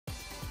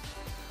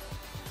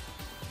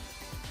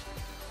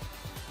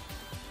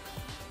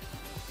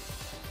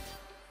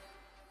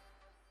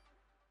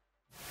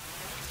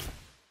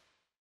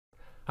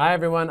Hi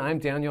everyone, I'm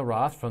Daniel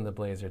Roth from the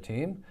Blazor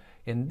team.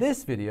 In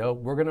this video,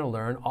 we're going to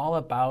learn all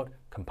about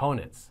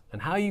components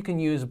and how you can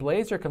use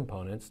Blazor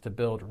components to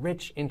build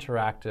rich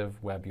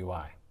interactive web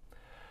UI.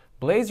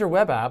 Blazor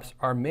web apps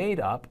are made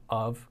up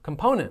of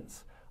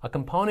components. A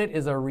component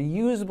is a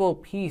reusable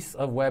piece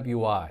of web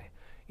UI.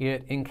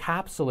 It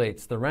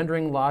encapsulates the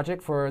rendering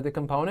logic for the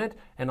component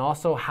and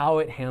also how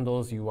it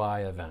handles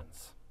UI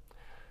events.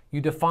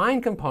 You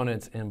define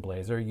components in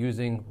Blazor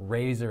using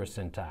Razor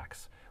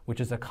syntax, which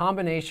is a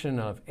combination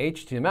of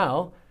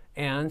HTML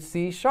and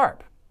C#.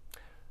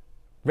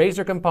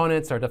 Razor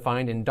components are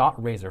defined in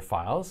 .razor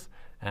files,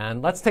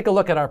 and let's take a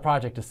look at our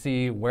project to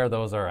see where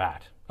those are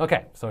at.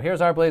 Okay, so here's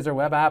our Blazor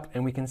web app,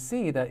 and we can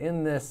see that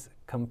in this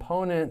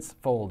components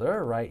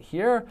folder right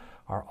here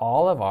are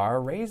all of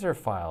our Razor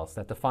files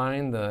that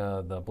define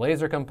the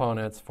Blazor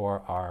components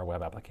for our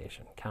web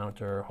application: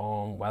 counter,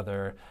 home,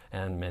 weather,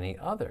 and many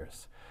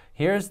others.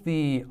 Here's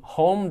the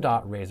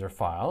home.razor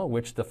file,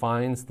 which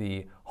defines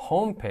the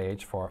home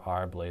page for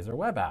our Blazor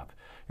web app.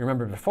 You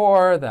remember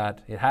before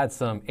that it had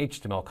some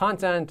HTML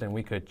content, and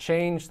we could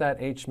change that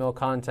HTML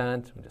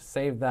content. We just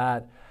save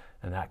that,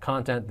 and that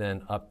content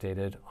then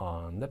updated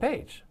on the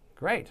page.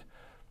 Great.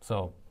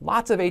 So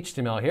lots of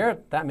HTML here.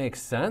 That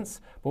makes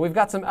sense. But we've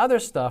got some other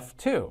stuff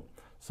too.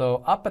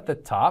 So up at the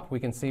top, we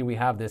can see we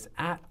have this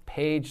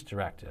 @page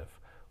directive.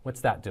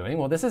 What's that doing?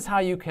 Well, this is how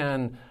you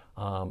can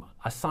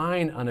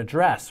assign an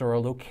address or a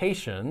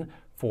location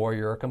for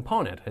your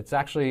component. It's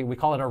actually, we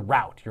call it a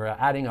route. You're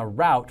adding a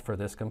route for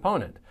this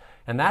component.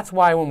 And that's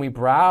why when we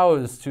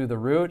browse to the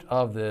root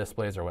of this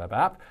Blazor web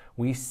app,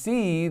 we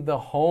see the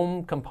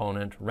home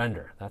component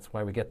render. That's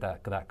why we get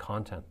that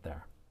content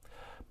there.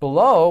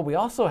 Below, we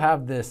also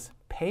have this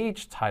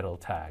page title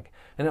tag.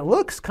 And it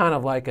looks kind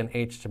of like an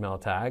HTML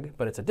tag,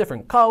 but it's a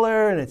different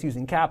color and it's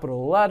using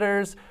capital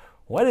letters.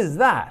 What is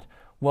that?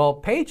 Well,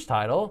 page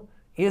title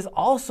is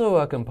also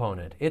a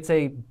component. It's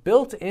a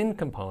built-in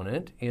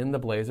component in the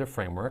Blazor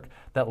framework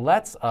that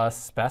lets us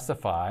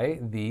specify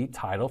the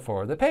title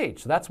for the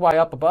page. So that's why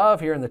up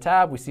above here in the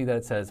tab, we see that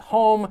it says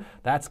home.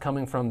 That's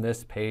coming from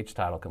this page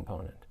title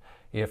component.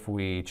 If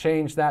we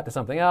change that to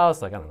something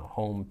else, like, I don't know,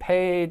 home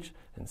page,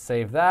 and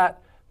save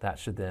that, that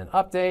should then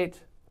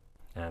update.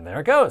 And there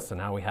it goes. So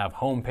now we have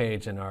home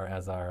page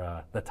as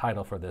the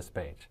title for this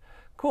page.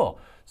 Cool.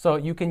 So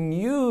you can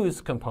use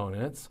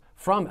components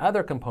from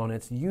other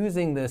components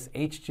using this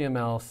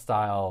HTML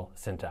style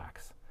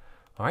syntax.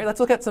 All right, let's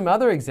look at some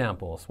other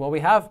examples. Well, we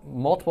have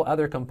multiple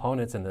other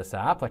components in this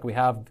app. Like we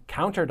have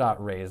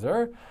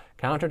counter.razor.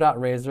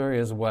 Counter.razor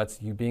is what's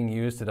being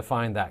used to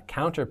define that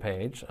counter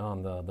page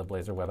on the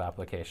Blazor web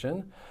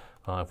application.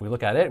 If we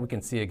look at it, we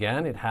can see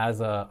again it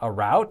has a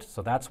route.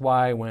 So that's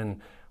why when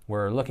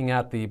we're looking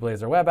at the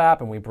Blazor web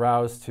app and we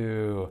browse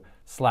to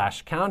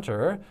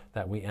 /counter,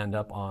 that we end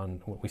up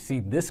on, we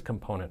see this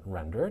component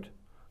rendered.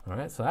 All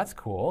right, so that's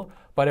cool.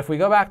 But if we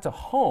go back to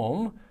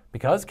home,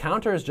 because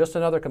counter is just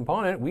another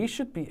component, we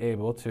should be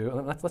able to,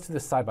 let's do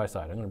this side by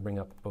side. I'm going to bring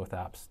up both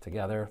apps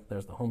together.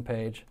 There's the home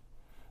page.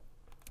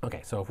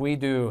 Okay, so if we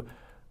do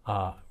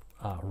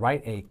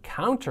write a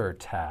counter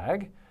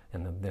tag,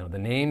 and the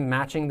name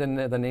matching the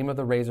name of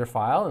the Razor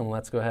file, and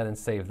let's go ahead and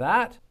save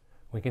that,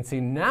 we can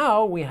see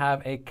now we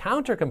have a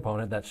counter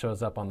component that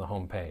shows up on the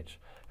home page.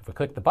 If we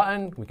click the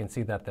button, we can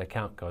see that the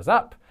count goes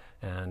up.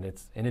 And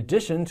it's in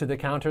addition to the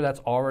counter that's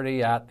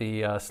already at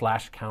the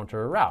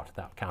 /counter route.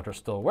 That counter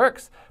still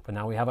works, but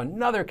now we have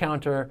another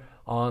counter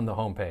on the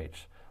home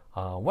page.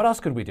 What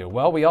else could we do?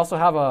 Well, we also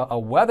have a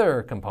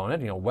weather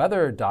component,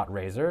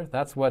 weather.razor.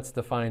 That's what's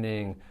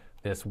defining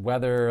this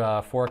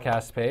weather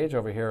forecast page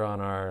over here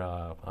on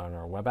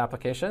our web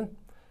application.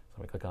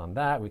 So we click on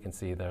that, we can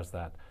see there's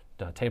that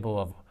table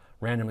of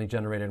randomly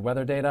generated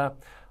weather data.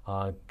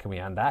 Can we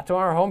add that to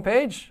our home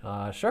page?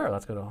 Sure,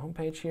 let's go to home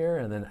page here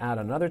and then add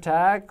another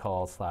tag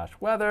called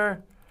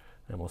 /weather.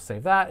 And we'll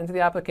save that into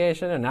the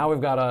application. And now we've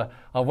got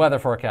a weather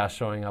forecast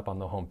showing up on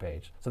the home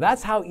page. So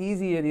that's how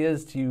easy it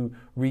is to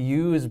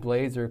reuse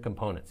Blazor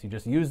components. You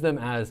just use them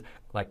as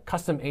like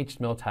custom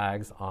HTML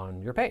tags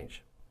on your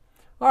page.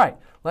 All right,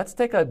 let's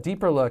take a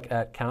deeper look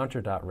at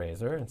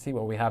counter.razor and see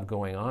what we have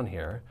going on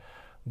here.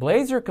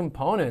 Blazor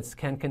components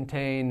can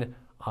contain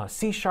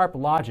C#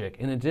 logic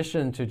in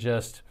addition to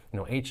just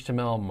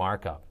HTML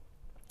markup.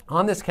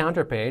 On this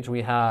counter page,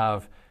 we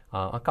have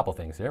a couple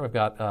things here. We've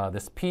got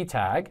this p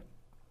tag,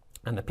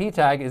 and the p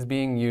tag is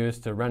being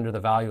used to render the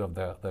value of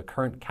the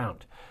current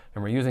count.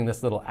 And we're using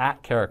this little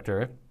 @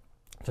 character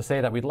to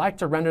say that we'd like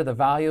to render the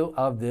value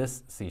of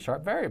this C#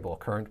 variable,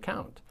 current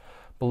count.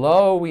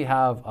 Below, we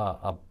have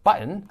a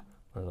button.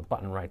 There's a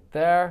button right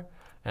there.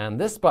 And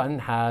this button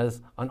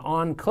has an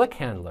on-click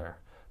handler.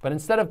 But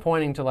instead of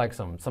pointing to like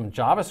some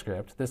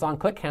JavaScript, this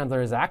on-click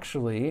handler is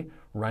actually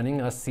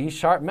running a C#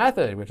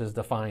 method, which is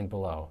defined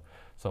below.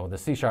 So the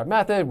C#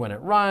 method, when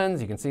it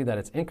runs, you can see that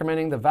it's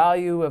incrementing the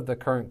value of the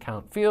current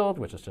count field,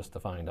 which is just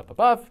defined up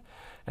above.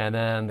 And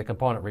then the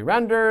component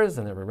re-renders,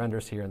 and it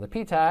re-renders here in the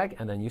p tag,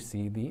 and then you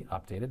see the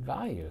updated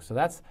value. So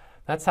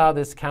that's how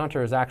this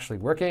counter is actually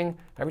working.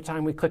 Every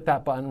time we click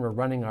that button, we're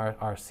running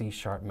our C#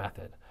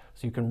 method.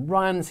 So you can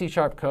run C#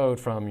 code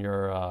from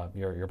your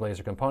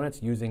Blazor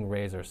components using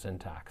Razor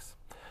syntax.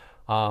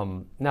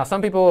 Now,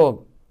 some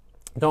people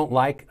don't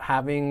like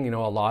having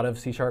a lot of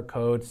C#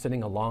 code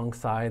sitting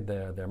alongside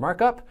their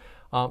markup.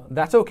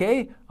 That's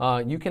okay.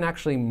 You can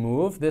actually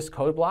move this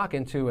code block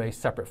into a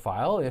separate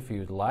file if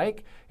you'd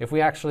like. If we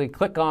actually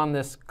click on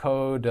this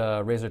code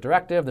Razor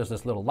directive, there's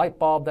this little light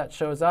bulb that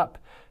shows up,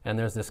 and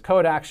there's this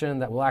code action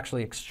that will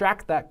actually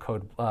extract that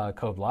code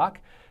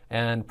block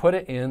and put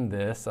it in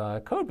this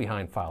code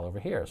behind file over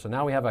here. So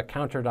now we have a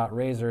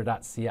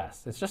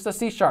counter.razor.cs. It's just a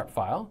C#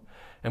 file,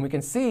 and we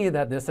can see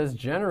that this has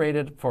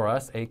generated for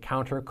us a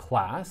counter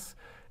class,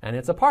 and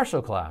it's a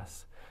partial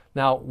class.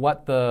 Now,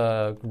 what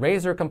the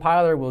Razor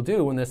compiler will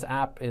do when this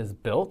app is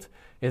built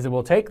is it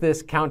will take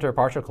this counter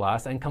partial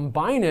class and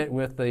combine it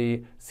with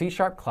the C#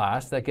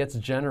 class that gets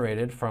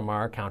generated from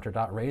our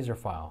counter.razor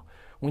file.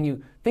 When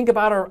you think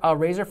about a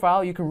Razor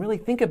file, you can really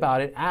think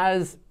about it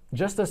as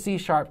just a C#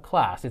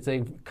 class. It's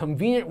a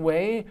convenient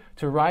way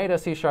to write a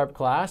C#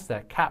 class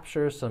that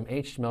captures some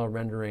HTML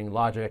rendering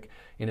logic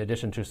in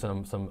addition to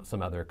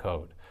some other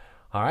code.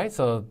 All right,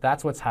 so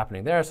that's what's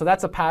happening there. So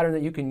that's a pattern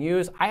that you can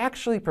use. I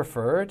actually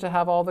prefer to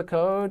have all the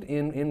code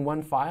in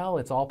one file.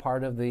 It's all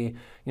part of the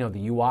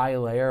the UI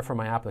layer for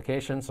my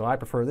application, so I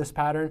prefer this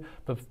pattern,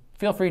 but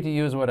feel free to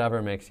use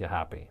whatever makes you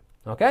happy.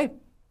 Okay,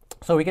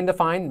 so we can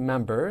define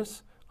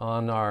members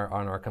on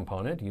our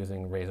component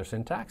using Razor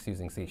syntax,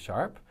 using C#.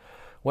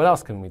 What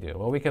else can we do?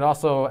 Well, we could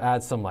also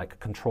add some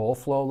control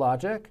flow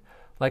logic.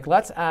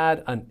 Let's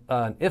add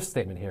an if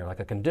statement here,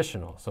 like a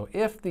conditional. So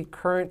if the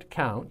current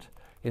count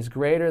is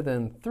greater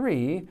than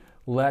 3,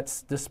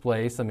 let's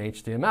display some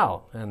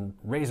HTML. And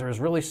Razor is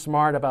really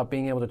smart about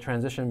being able to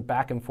transition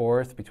back and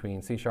forth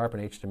between C# and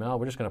HTML.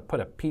 We're just going to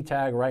put a p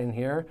tag right in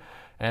here,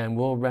 and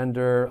we'll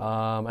render,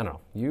 I don't know,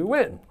 you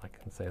win. I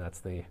can say that's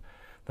the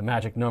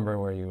magic number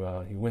where you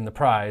win the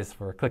prize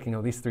for clicking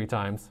at least 3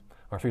 times,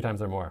 or 3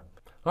 times or more.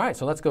 All right,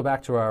 so let's go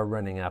back to our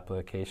running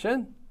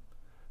application.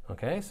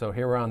 Okay, so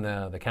here we're on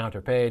the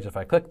counter page. If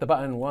I click the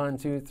button 1,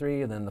 2,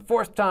 3, and then the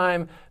 4th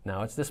time,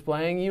 now it's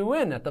displaying you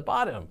win at the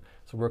bottom.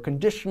 So we're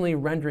conditionally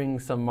rendering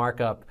some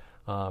markup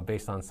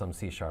based on some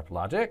C#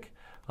 logic.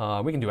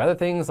 We can do other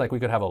things, like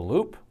we could have a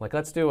loop.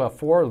 Let's do a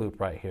for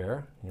loop right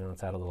here.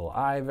 Let's add a little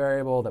I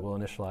variable that will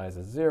initialize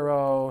as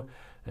 0,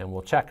 and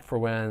we'll check for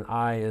when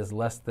I is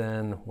less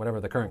than whatever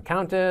the current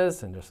count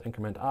is, and just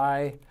increment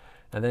I.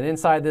 And then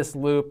inside this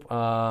loop,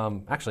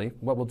 actually,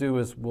 what we'll do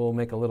is we'll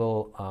make a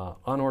little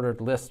unordered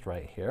list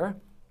right here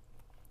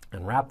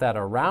and wrap that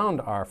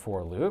around our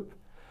for loop.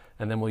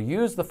 And then we'll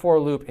use the for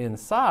loop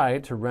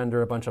inside to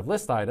render a bunch of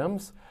list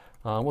items.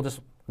 We'll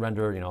just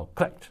render,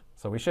 clicked.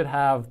 So we should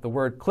have the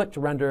word clicked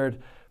rendered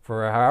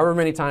for however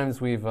many times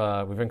we've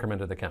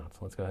incremented the count. So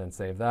let's go ahead and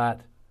save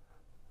that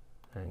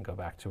and go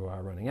back to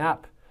our running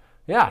app.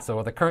 Yeah,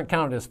 so the current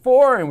count is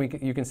 4,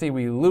 and you can see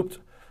we looped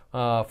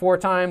 4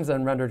 times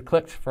and rendered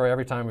clicked for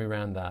every time we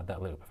ran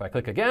that loop. If I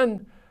click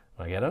again,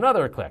 I get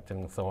another clicked,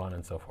 and so on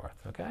and so forth.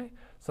 Okay,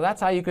 so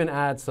that's how you can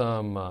add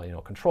some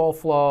control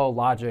flow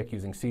logic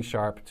using C#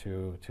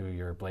 to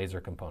your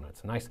Blazor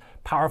components. A nice,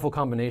 powerful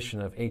combination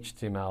of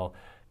HTML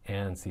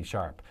and C#.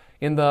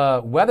 In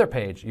the weather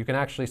page, you can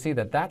actually see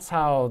that that's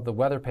how the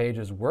weather page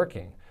is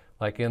working.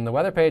 In the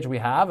weather page, we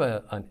have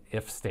an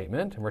if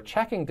statement, and we're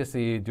checking to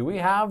see, do we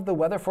have the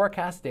weather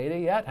forecast data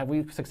yet? Have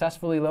we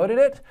successfully loaded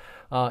it?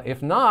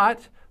 If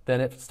not, then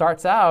it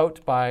starts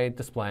out by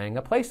displaying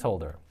a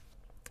placeholder.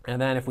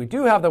 And then if we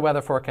do have the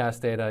weather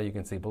forecast data, you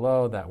can see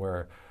below that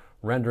we're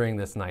rendering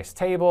this nice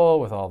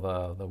table with all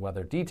the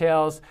weather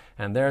details.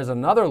 And there's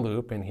another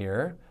loop in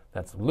here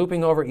that's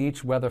looping over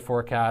each weather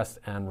forecast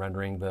and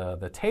rendering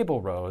the table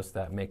rows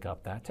that make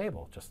up that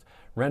table, just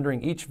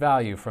rendering each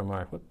value from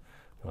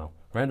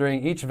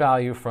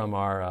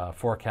our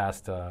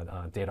forecast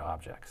data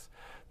objects.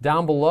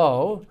 Down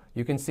below,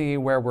 you can see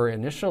where we're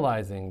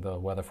initializing the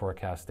weather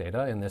forecast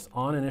data in this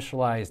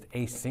onInitialized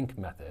async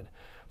method.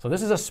 So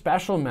this is a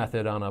special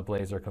method on a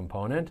Blazor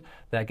component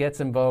that gets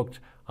invoked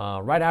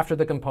right after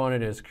the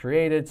component is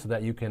created so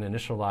that you can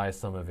initialize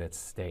some of its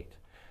state.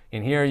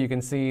 In here, you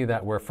can see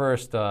that we're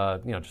first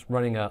just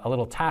running a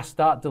little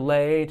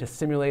task.delay to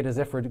simulate as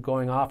if we're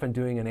going off and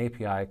doing an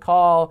API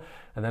call.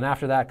 And then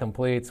after that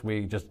completes,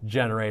 we just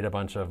generate a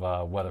bunch of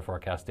weather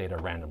forecast data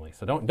randomly.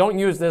 So don't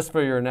use this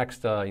for your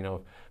next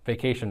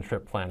vacation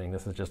trip planning.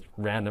 This is just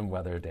random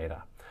weather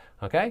data.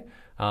 Okay?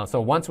 So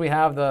once we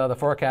have the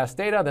forecast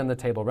data, then the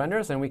table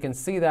renders, and we can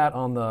see that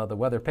on the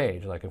weather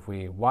page. If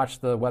we watch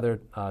the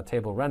weather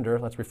table render,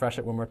 let's refresh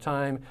it one more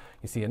time.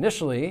 You see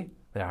initially,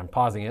 there, I'm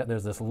pausing it,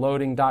 there's this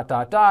loading ...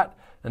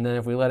 and then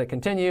if we let it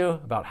continue,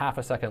 about half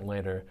a second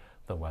later,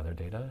 the weather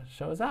data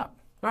shows up.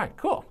 All right,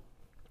 cool.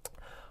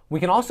 We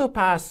can also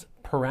pass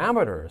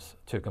parameters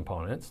to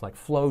components, like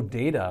flow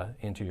data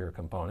into your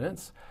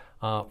components.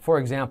 For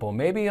example,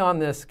 maybe on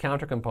this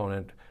counter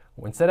component,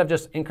 instead of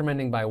just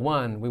incrementing by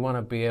 1, we want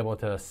to be able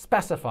to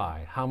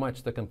specify how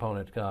much the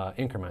component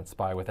increments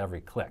by with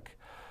every click.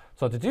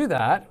 So to do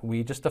that,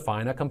 we just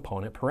define a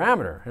component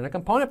parameter. And a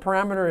component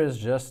parameter is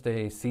just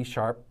a C#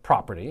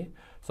 property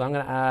So I'm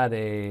going to add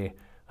a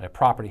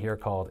property here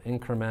called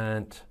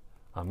increment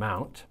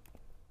amount.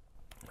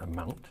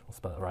 We'll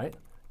spell it right.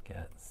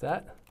 Get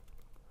set.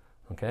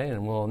 Okay,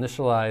 and we'll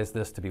initialize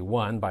this to be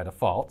 1 by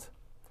default.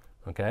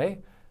 Okay,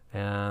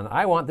 and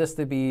I want this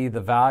to be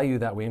the value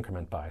that we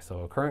increment by.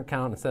 So current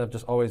count, instead of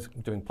just always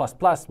doing plus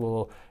plus,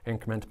 we'll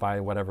increment by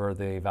whatever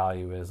the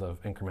value is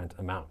of increment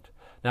amount.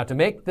 Now to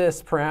make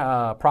this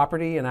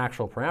property an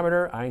actual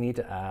parameter, I need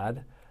to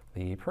add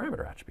the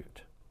parameter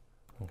attribute.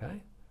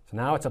 Okay, so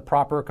now it's a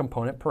proper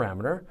component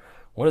parameter.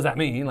 What does that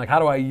mean? Like, how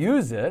do I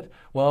use it?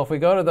 Well, if we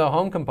go to the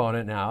home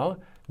component now,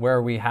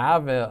 where we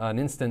have an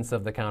instance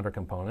of the counter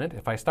component,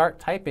 if I start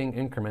typing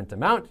increment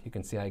amount, you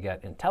can see I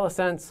get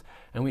IntelliSense,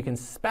 and we can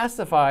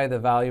specify the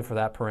value for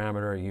that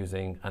parameter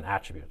using an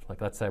attribute. Like,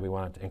 let's say we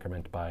want it to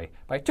increment by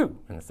 2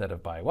 instead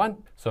of by 1.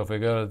 So if we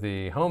go to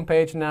the home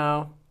page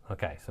now,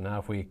 okay, so now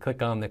if we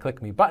click on the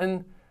Click Me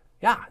button,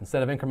 yeah,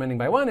 instead of incrementing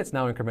by 1, it's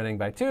now incrementing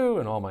by 2,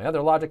 and all my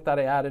other logic that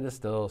I added is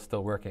still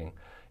working.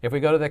 If we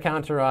go to the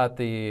counter at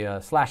the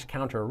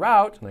 /counter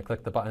route, and I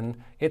click the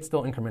button, it's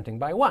still incrementing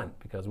by 1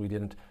 because we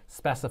didn't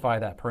specify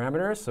that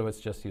parameter, so it's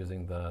just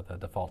using the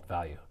default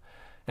value.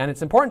 And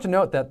it's important to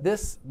note that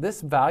this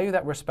value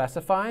that we're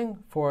specifying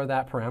for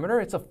that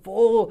parameter, it's a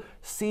full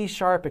C#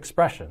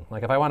 expression.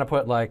 Like if I want to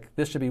put like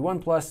this should be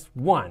 1 plus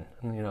 1,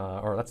 you know,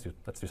 or let's do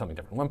something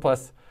different. 1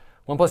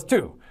 plus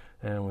 2,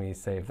 and we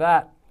save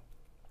that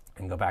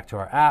and go back to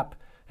our app.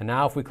 And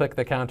now if we click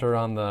the counter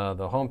on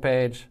the home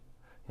page,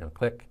 you know,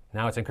 click.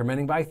 Now it's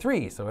incrementing by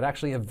 3, so it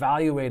actually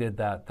evaluated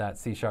that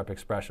C#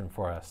 expression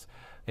for us.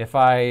 If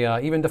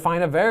I even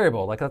define a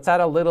variable, like let's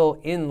add a little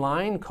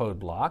inline code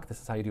block.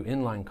 This is how you do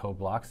inline code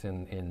blocks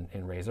in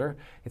Razor.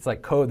 It's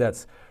like code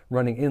that's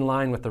running in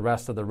line with the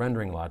rest of the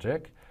rendering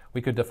logic.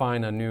 We could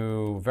define a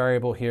new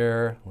variable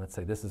here. Let's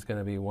say this is going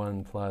to be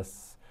 1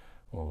 plus,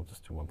 we'll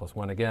just do 1 plus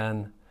 1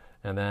 again.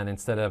 And then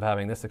instead of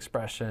having this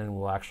expression,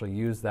 we'll actually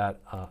use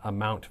that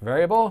amount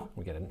variable.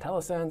 We get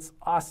IntelliSense.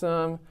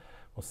 Awesome.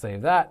 We'll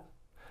save that.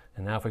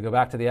 And now if we go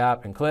back to the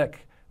app and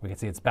click, we can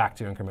see it's back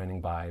to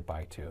incrementing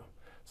by 2.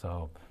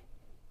 So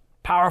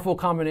powerful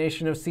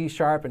combination of C# and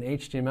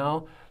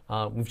HTML.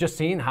 We've just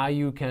seen how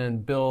you can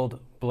build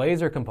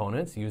Blazor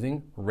components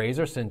using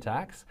Razor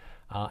syntax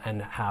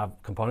and have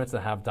components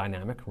that have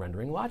dynamic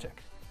rendering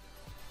logic.